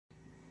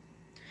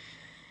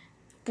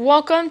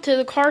Welcome to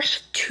the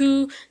Cars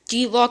 2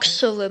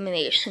 Deluxe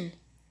elimination.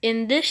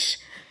 In this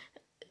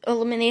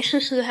elimination,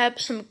 we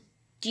have some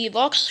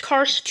Deluxe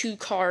Cars 2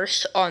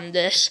 cars on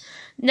this.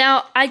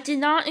 Now, I did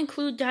not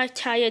include the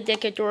Italia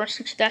Decador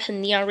since that's a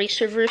Neon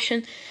Racer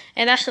version,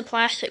 and that's the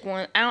plastic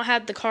one. I don't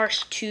have the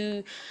Cars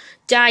 2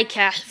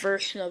 die-cast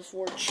version,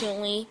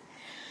 unfortunately.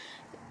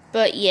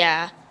 But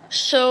yeah,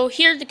 so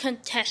here are the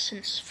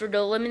contestants for the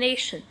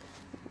elimination.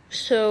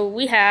 So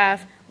we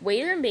have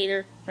Wader and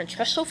Bader,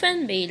 Francesco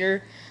Fan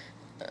Bader,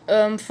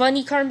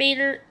 Funny Car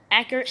Bader,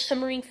 Accurate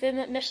Submarine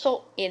Fitment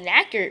Missile,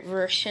 Inaccurate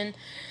version,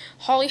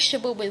 Holly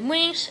Shibble with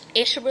Wings,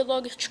 Acer with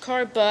Luggage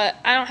Cart, but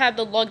I don't have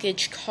the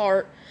Luggage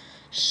Cart,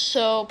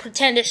 so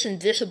pretend it's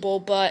invisible,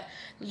 but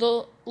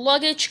the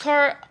Luggage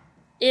Cart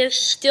is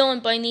still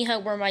in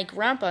Bainija where my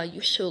grandpa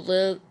used to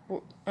live,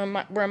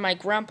 where my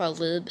grandpa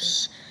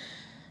lives.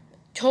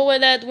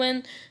 Toad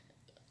Edwin,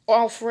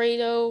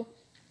 Alfredo,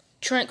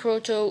 Trent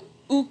Croto,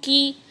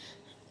 Uki,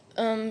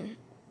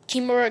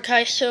 Kimura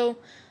Kaiso,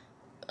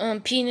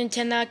 Pinin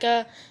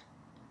Tanaka,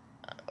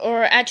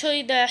 or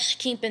actually that's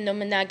Keepin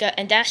Nominaga,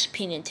 and that's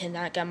Pinin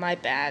Tanaka, my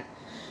bad.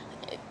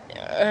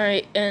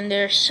 Alright, and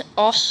there's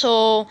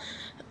also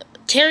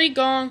Terry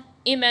Gong,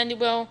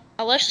 Emmanuel,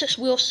 Alexis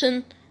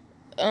Wilson,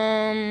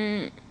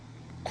 Corporal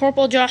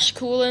Josh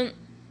Coolan,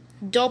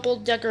 Double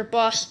Decker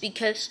Boss,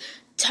 because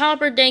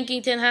Talbert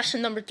Dankington has the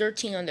number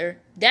 13 on there.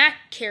 That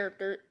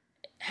character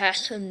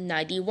has a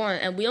 91,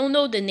 and we don't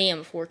know the name,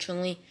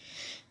 unfortunately.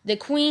 The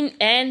Queen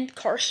and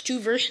Cars 2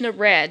 version of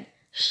Red.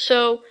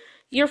 So,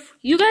 you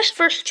guys'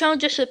 first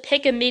challenge is to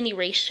pick a mini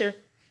racer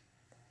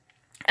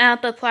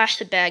out of a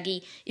plastic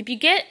baggie. If you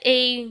get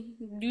a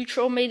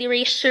neutral mini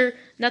racer,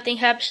 nothing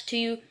happens to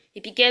you.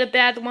 If you get a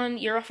bad one,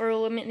 you're off for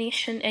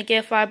elimination and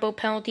get a 5-0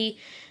 penalty.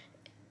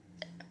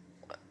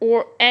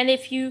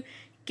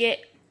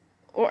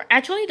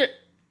 Actually,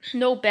 there's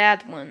no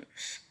bad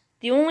ones.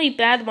 The only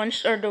bad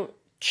ones are the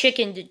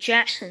Chicken, the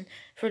Jackson,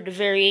 for the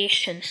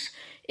variations.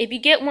 If you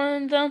get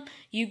one of them,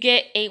 you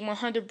get a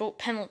 100-vote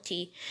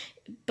penalty.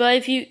 But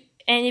if you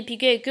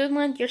get a good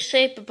one, you're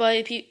safe. But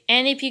if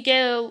you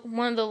get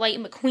one of the Light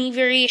McQueen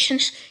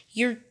variations,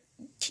 you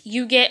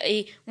get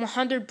a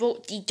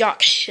 100-vote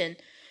deduction.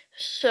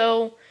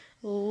 So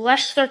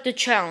let's start the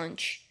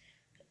challenge.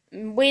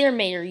 Waiter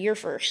Mater, you're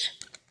first.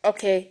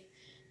 Okay.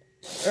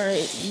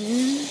 Alright.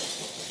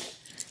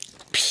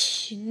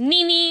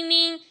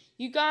 Ning.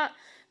 You got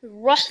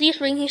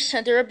Rusty's ringing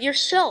center of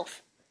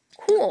yourself.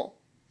 Cool.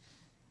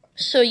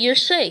 So you're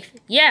safe.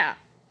 Yeah.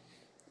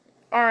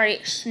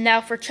 Alright, so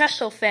now for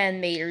Francesco Fan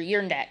Mater,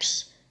 you're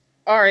next.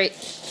 Alright.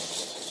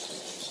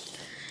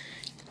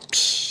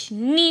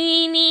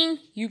 Ning.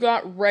 You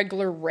got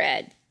regular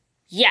red.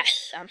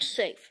 Yes, I'm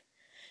safe.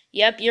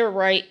 Yep, you're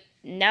right.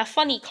 Now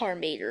Funny Car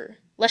Mater.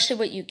 Let's see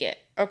what you get.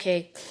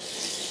 Okay.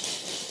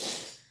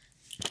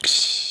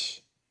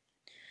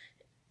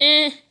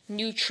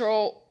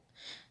 Neutral.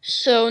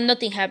 So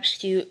nothing happens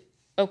to you.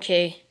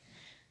 Okay.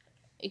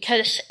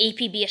 Because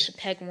APB is a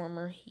peg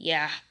warmer.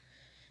 Yeah.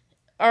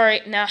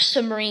 Alright, now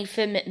Submarine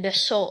Fitment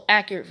Missile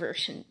Accurate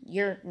version.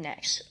 You're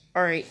next.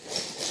 Alright.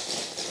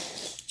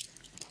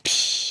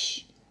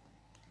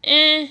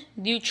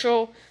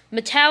 Neutral.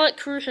 Metallic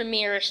Cruiser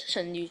Mirrors is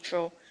a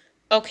neutral.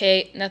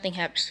 Okay, nothing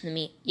happens to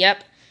me.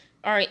 Yep.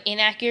 Alright,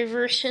 Inaccurate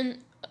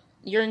version.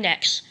 You're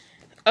next.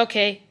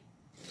 Okay.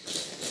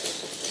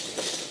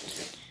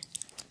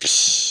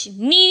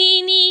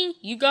 Ning.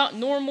 You got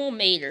normal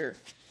Mater.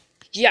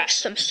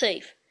 Yes, I'm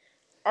safe.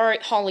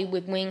 Alright,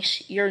 Hollywood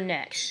Wings, you're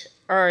next.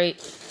 Alright.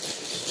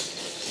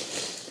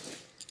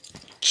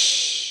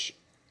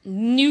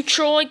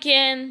 Neutral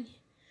again.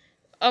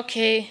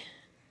 Okay.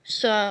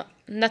 So,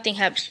 nothing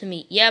happens to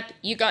me. Yep,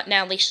 you got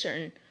Natalie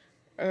Certain.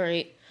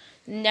 Alright.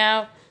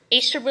 Now,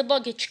 Acer with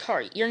Luggage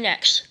Cart, you're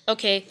next.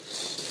 Okay.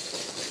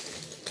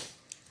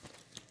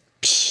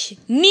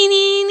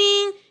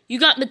 Ning. You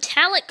got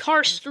Metallic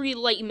Cars 3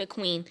 Light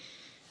McQueen.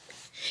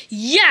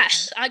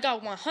 Yes, I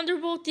got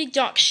 100-vote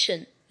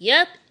deduction.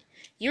 Yep,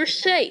 you're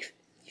safe.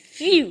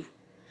 Phew.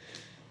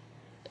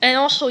 And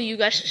also, you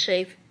guys are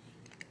safe.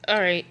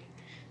 Alright.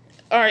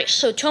 Alright,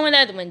 so Toad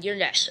Edwin, you're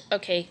next.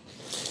 Okay.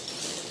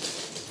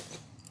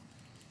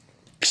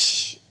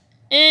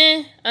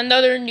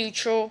 Another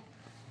neutral.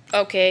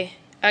 Okay,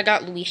 I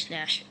got Luis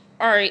Nash.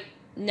 Alright,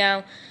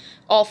 now,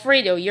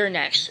 Alfredo, you're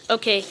next.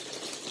 Okay.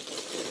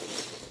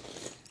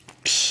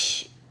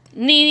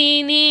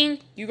 Ning.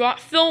 You got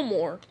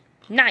Fillmore.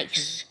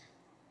 Nice.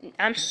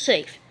 I'm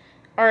safe.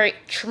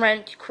 Alright,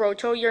 Trent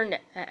Croto, you're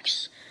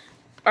next.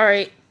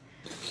 Alright.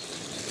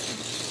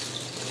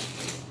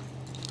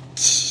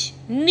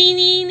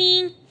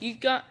 Ning. You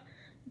got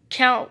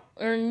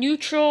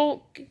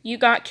neutral. You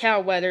got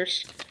Cal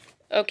Weathers.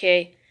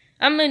 Okay.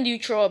 I'm a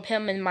neutral of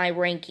him in my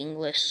ranking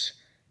list.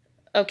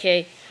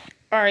 Okay.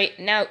 Alright,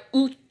 now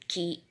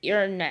Uki,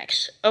 you're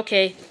next.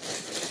 Okay.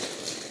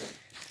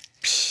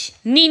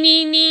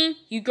 Ning.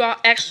 You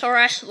got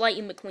XRS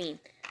Lightning McQueen.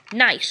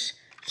 Nice.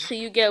 So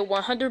you get a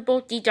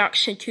 100-vote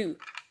deduction too.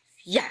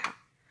 Yeah.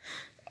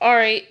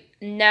 Alright,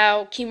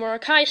 now Kimura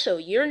Kaiso,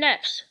 you're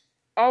next.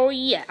 Oh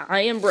yeah,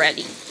 I am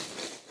ready.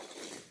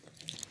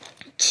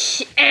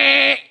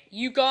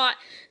 You got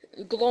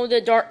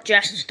glow-in-the-dark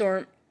Jackson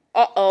Storm.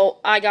 Uh-oh,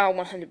 I got a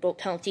 100 volt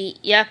penalty.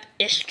 Yep,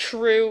 it's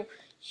true.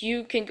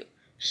 You can,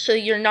 so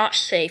you're not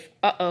safe.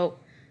 Uh-oh.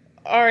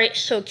 Alright,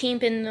 so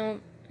keeping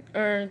the,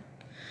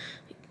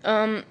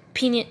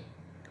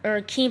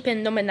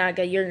 keeping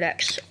Nominaga, you're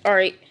next.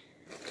 Alright.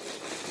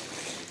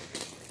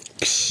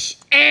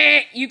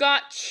 You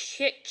got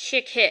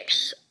Chick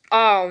Hicks.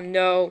 Oh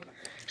no.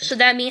 So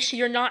that means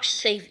you're not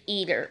safe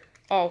either.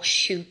 Oh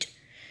shoot.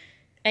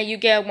 And you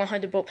get a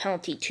 100 volt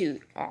penalty too.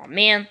 Oh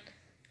man.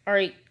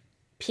 Alright.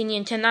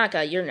 Pinion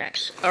Tanaka, you're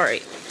next.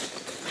 Alright.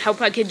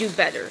 Hope I could do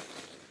better.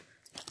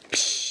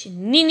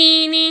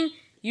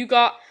 You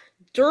got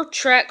Dirt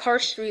Track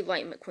Cars 3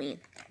 Light McQueen.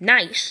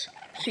 Nice.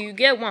 So you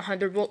get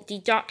 100 volt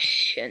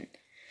deduction.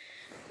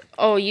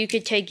 Oh, you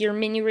could take your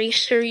mini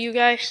racer, you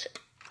guys?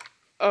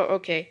 Oh,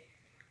 okay.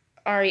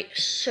 Alright,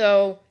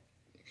 so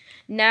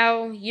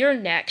now you're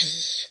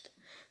next.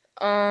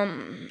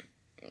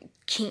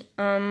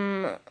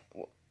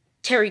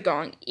 Terry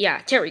Gong.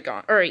 Yeah, Terry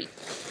Gong. Alright.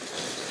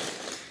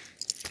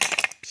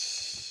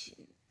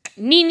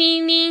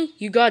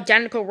 You got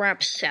Danica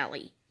Ramp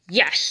Sally.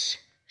 Yes.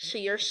 So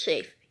you're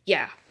safe.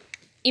 Yeah.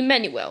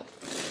 Emmanuel.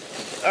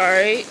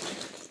 Alright.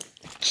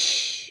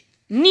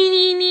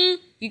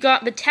 You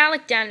got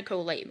Metallic Danica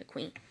Light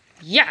McQueen.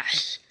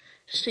 Yes.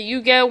 So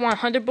you get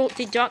 100 volt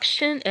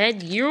deduction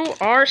and you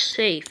are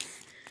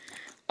safe.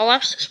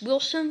 Alexis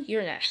Wilson,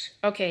 you're next.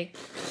 Okay.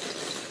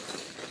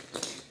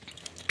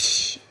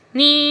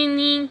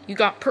 You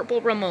got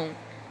Purple Ramon.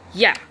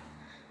 Yeah.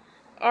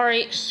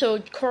 Alright, so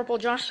Corporal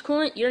Josh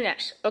Coolant, you're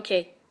next.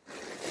 Okay.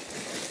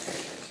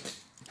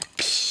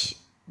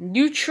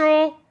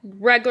 Neutral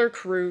Regular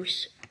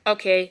Cruise.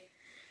 Okay.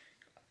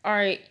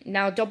 Alright,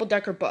 now Double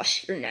Decker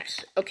Bus, you're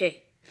next.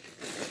 Okay.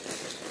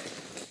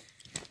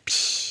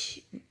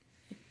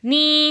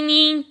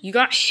 You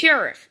got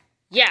Sheriff.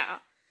 Yeah.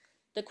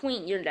 The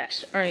Queen, you're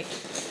next. Alright.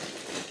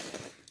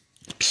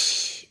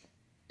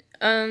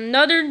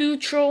 Another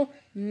neutral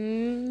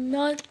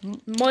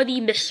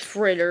Muddy Miss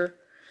Fritter.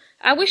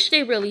 I wish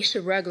they released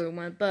a regular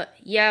one, but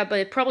yeah, but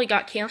it probably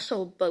got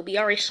canceled, but we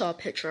already saw a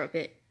picture of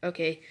it.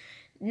 Okay.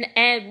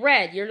 And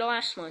Red, you're the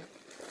last one.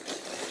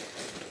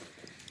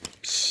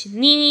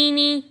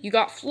 You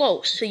got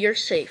Flo, so you're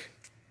safe.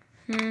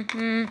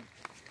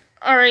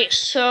 Alright,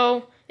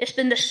 so it's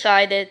been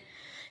decided.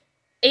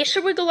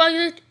 Acer with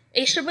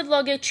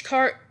luggage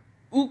cart,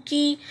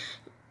 Uki,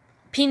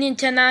 Pinion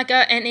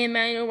Tanaka, and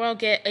Emmanuel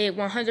get a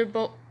 100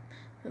 volt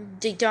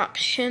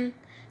deduction.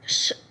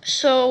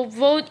 So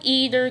vote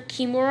either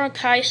Kimura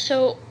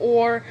Kaiso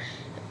or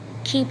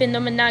Keeping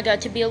Nominaga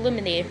to be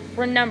eliminated.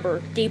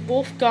 Remember, they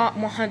both got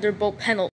 100 volt penalty.